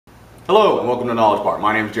Hello and welcome to Knowledge Bar.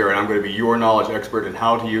 My name is Jared. I'm going to be your knowledge expert in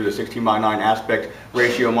how to use a 16:9 aspect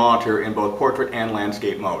ratio monitor in both portrait and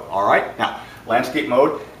landscape mode. Alright, now landscape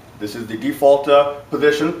mode, this is the default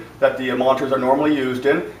position that the monitors are normally used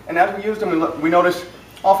in, and as we use them we notice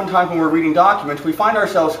oftentimes when we're reading documents we find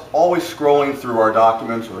ourselves always scrolling through our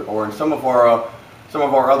documents, or in some of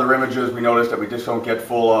our other images we notice that we just don't get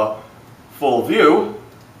full view.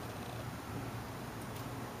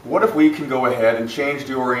 What if we can go ahead and change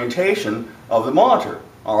the orientation of the monitor?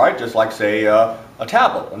 Alright, just like say a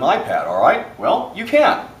tablet, an iPad, alright? Well, you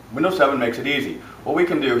can. Windows 7 makes it easy. What we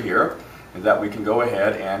can do here is that we can go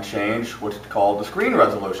ahead and change what's called the screen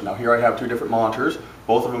resolution. Now here I have two different monitors,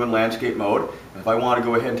 both of them in landscape mode. And if I want to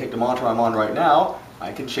go ahead and take the monitor I'm on right now,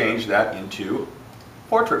 I can change that into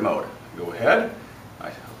portrait mode. Go ahead, I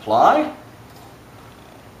apply,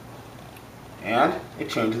 and it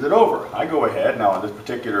changes it over. I go ahead, now on this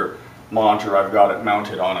particular monitor I've got it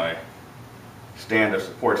mounted on a stand that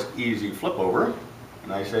supports easy flip over,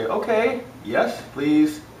 and I say okay, yes,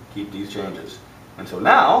 please keep these changes. And so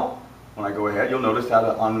now when I go ahead, you'll notice that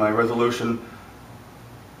on my resolution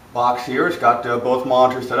box here it's got both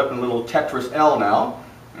monitors set up in a little Tetris L now,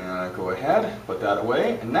 and I go ahead, put that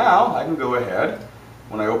away, and now I can go ahead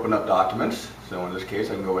when I open up documents. So in this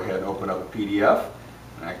case I can go ahead and open up a PDF.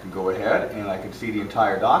 I can go ahead and I can see the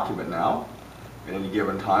entire document now at any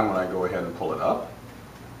given time when I go ahead and pull it up.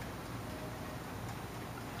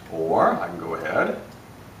 Or I can go ahead,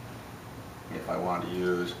 if I want to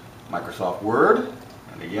use Microsoft Word,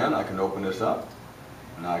 and again I can open this up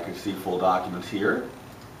and I can see full documents here.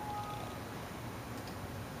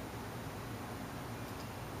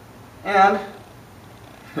 And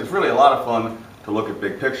it's really a lot of fun to look at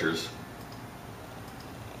big pictures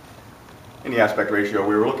in the aspect ratio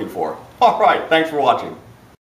we were looking for. Alright, thanks for watching.